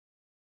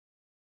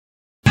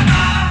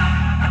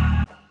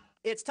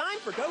It's time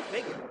for Go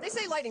Figure. They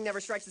say lightning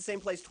never strikes the same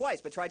place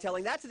twice, but try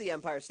telling that to the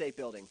Empire State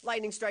Building.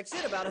 Lightning strikes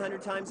it about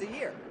 100 times a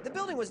year. The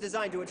building was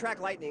designed to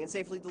attract lightning and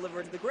safely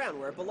deliver it to the ground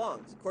where it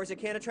belongs. Of course, it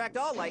can't attract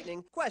all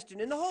lightning.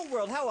 Question, in the whole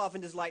world, how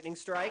often does lightning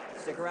strike?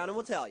 Stick around and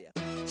we'll tell you.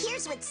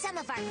 Here's what some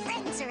of our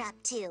friends are up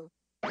to.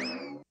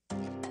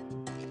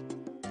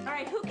 All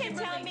right, who can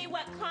tell me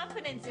what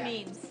confidence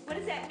means? What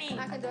does that mean?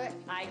 I can do it.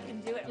 I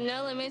can do it.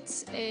 No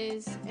Limits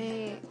is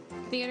a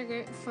theater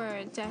group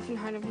for deaf and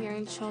hard of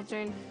hearing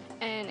children,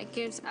 and it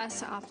gives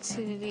us the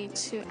opportunity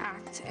to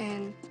act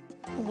and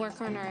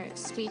work on our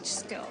speech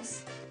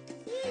skills.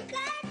 You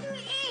got to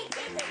eat.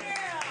 Good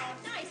girl.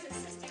 Nice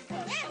assistant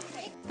coach.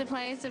 Okay. The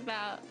play is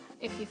about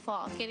if you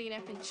fall, getting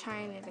up and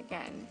trying it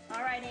again.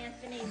 All right,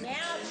 Anthony,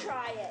 now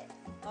try it.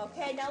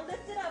 Okay, now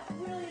lift it up.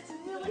 Really, it's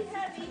really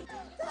heavy.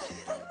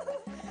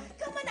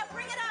 Come on up,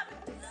 bring it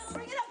up.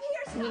 Bring it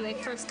up here. When they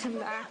first come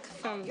back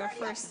from their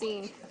first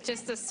scene,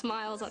 just the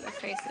smiles on their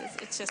faces,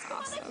 it's just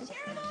awesome.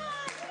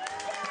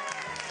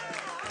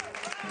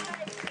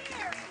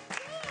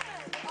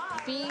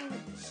 Being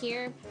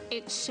here,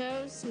 it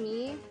shows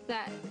me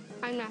that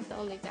I'm not the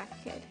only deaf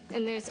kid,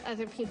 and there's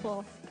other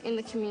people in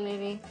the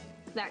community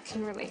that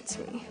can relate to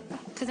me.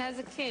 Because as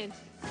a kid,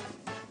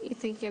 you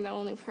think you're the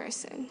only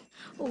person.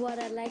 What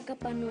I like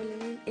about No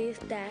Limit is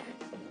that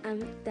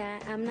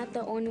I'm not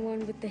the only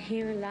one with the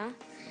hearing loss,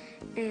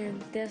 and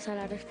there's a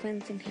lot of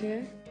friends in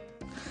here.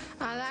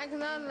 I like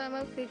No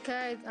Limit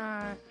because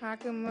I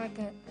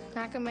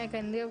can make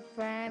a new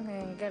friend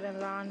and get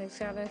along with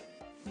each other.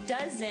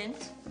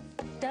 Doesn't.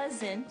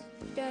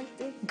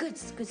 Good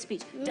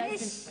speech.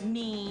 Doesn't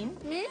mean.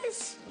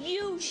 Miss.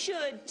 You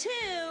should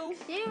too.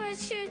 You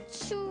should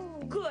too.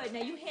 Good.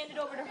 Now you hand it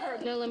over to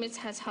her. No Limits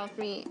has helped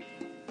me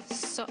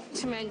so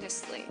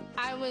tremendously.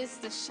 I was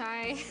the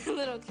shy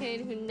little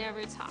kid who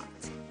never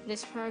talked.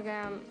 This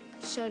program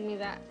showed me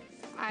that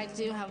I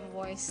do have a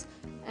voice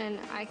and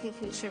I can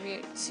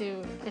contribute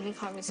to any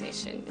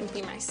conversation and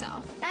be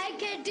myself. I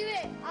can do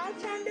it. I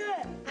can do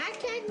it. I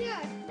can do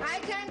it. I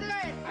can do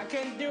it. I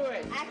can do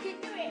it. I can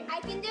do it. I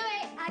can do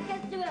it. I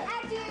can do it.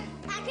 I do it.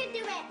 I can do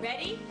it.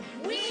 Ready?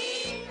 We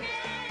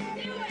can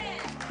do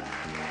it!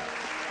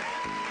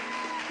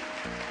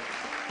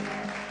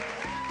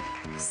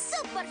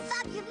 Super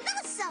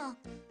fabuloso!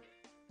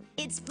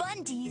 It's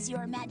fun to use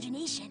your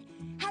imagination.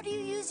 How do you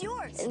use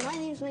yours? My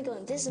name's Michael,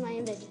 and this is my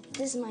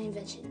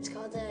invention. It's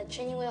called the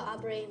training wheel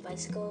operating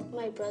bicycle.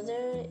 My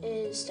brother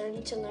is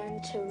starting to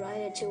learn to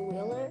ride a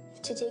two-wheeler.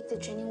 To take the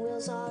training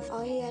wheels off,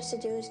 all he has to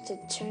do is to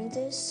turn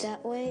this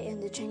that way,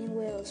 and the training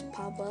wheels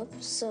pop up,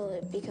 so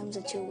it becomes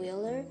a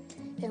two-wheeler.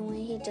 And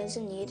when he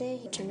doesn't need it,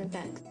 he turns it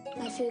back.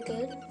 I feel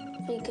good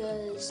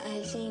because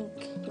I think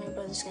my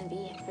brother's gonna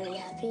be really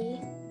happy.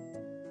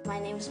 My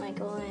name is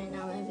Michael, and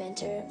I'm an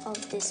inventor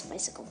of this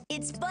bicycle.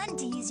 It's fun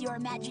to use your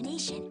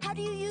imagination. How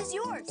do you use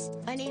yours?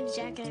 My name is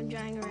Jack, and I'm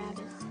drawing a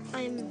rabbit.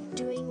 I'm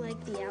doing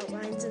like the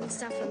outlines and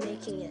stuff. I'm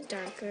making it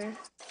darker.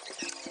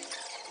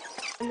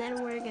 And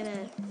then we're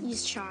gonna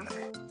use chalk.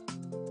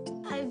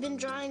 I've been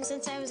drawing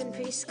since I was in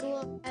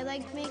preschool. I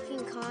like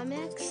making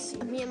comics.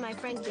 Me and my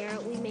friend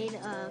Garrett, we made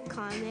a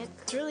comic.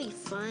 It's really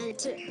fun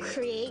to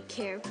create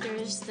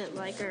characters that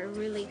are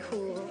really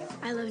cool.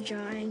 I love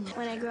drawing.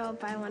 When I grow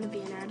up, I want to be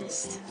an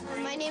artist.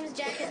 My name is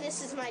Jack, and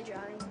this is my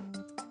drawing.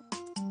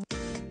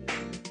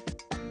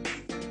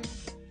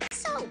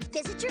 So,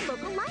 visit your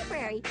local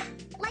library,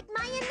 like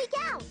Maya and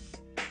Miguel.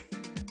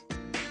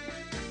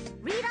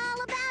 Read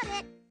all about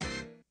it.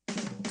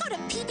 Go to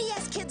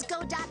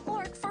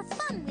pbskidsgo.org for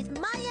fun with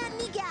Maya and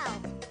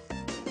Miguel.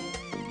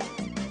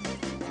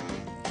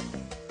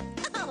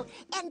 Oh,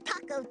 and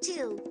Paco,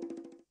 too.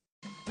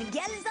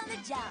 Miguel is on the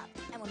job,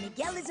 and when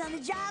Miguel is on the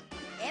job,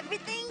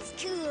 everything's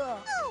cool.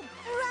 Oh,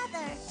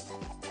 brother.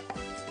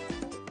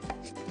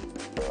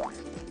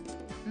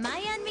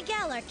 Maya and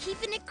Miguel are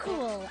keeping it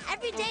cool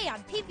every day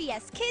on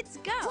PBS Kids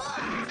Go.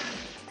 Whoa.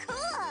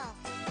 Cool.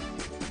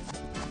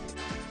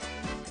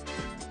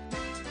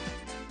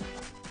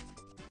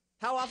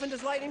 How often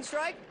does lightning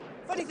strike?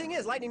 Funny thing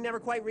is, lightning never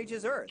quite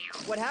reaches Earth.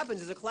 What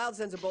happens is a cloud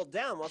sends a bolt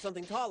down while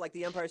something tall like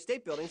the Empire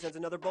State Building sends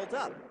another bolt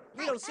up.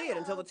 We don't see it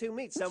until the two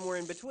meet somewhere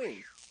in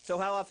between. So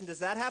how often does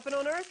that happen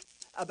on Earth?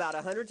 About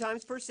 100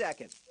 times per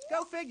second.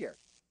 Go figure.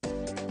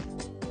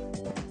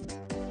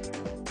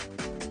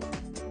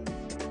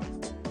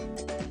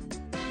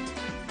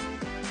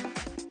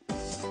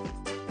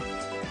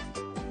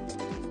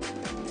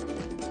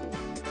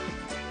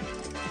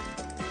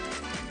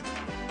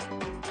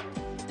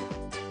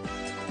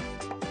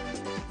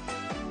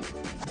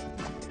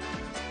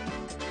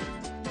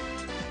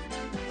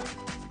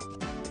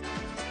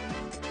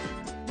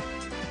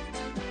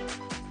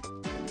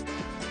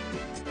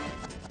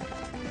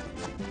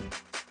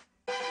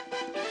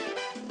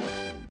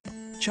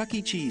 Chuck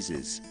E.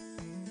 Cheese's,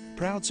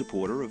 proud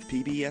supporter of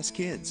PBS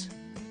Kids,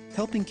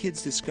 helping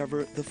kids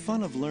discover the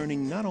fun of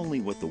learning not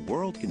only what the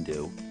world can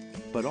do,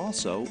 but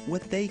also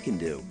what they can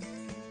do.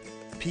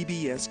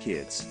 PBS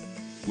Kids,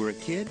 where a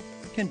kid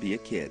can be a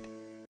kid.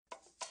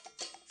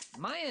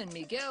 Maya and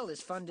Miguel is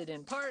funded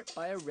in part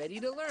by a Ready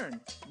to Learn,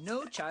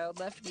 No Child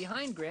Left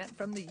Behind grant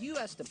from the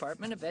U.S.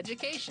 Department of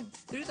Education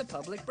through the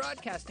Public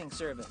Broadcasting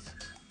Service,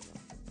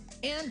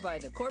 and by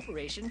the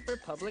Corporation for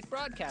Public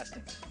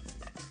Broadcasting.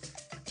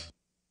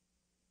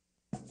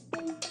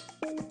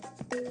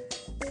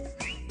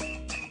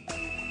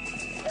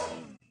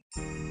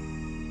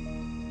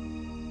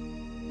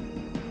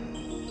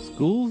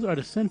 Schools are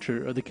the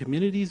center of the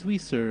communities we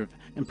serve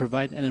and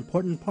provide an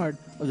important part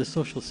of the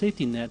social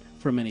safety net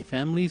for many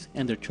families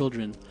and their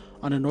children.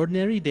 On an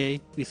ordinary day,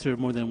 we serve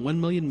more than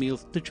 1 million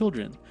meals to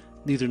children.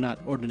 These are not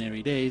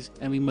ordinary days,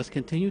 and we must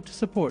continue to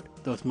support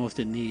those most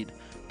in need.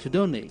 To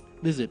donate,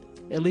 visit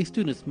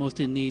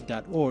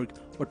lastudentsmostinneed.org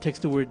or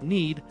text the word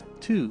NEED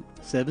to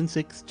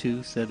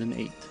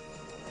 76278.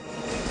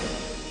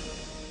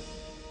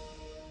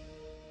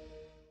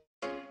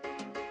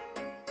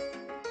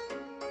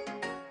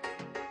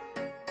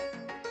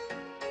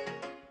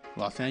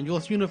 Los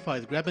Angeles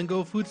Unified's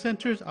grab-and-go food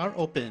centers are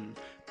open.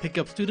 Pick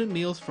up student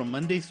meals from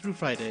Mondays through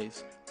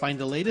Fridays. Find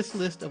the latest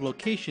list of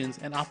locations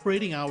and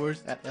operating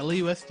hours at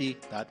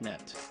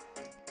lausd.net.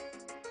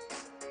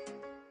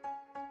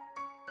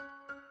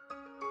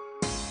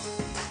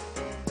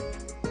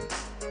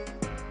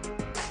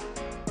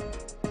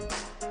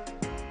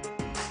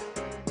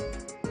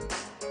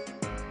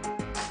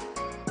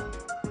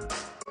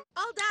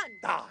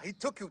 It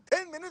took you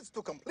 10 minutes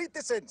to complete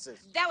the census.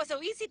 That was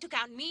so easy to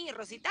count me,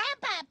 Rosita.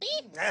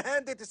 Papi.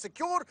 And it is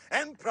secure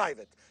and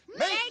private.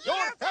 Make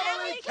your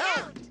family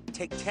count!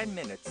 Take 10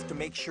 minutes to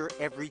make sure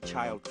every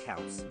child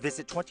counts.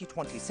 Visit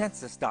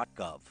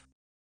 2020census.gov.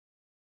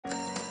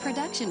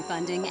 Production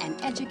funding and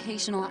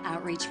educational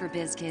outreach for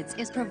BizKids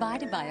is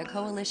provided by a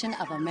coalition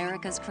of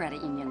America's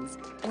credit unions,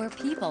 where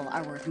people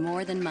are worth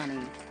more than money.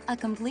 A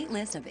complete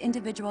list of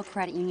individual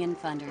credit union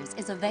funders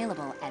is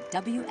available at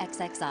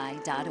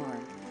wxxi.org.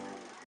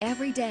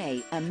 Every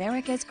day,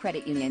 America's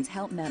credit unions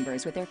help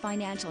members with their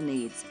financial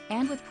needs,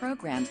 and with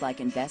programs like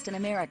Invest in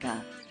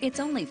America.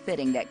 It's only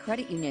fitting that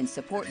credit unions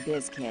support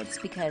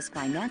BizKids because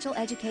financial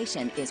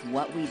education is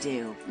what we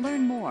do.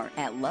 Learn more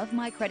at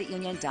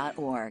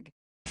lovemycreditunion.org.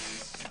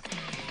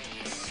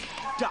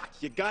 Doc,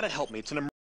 you gotta help me. It's an emergency.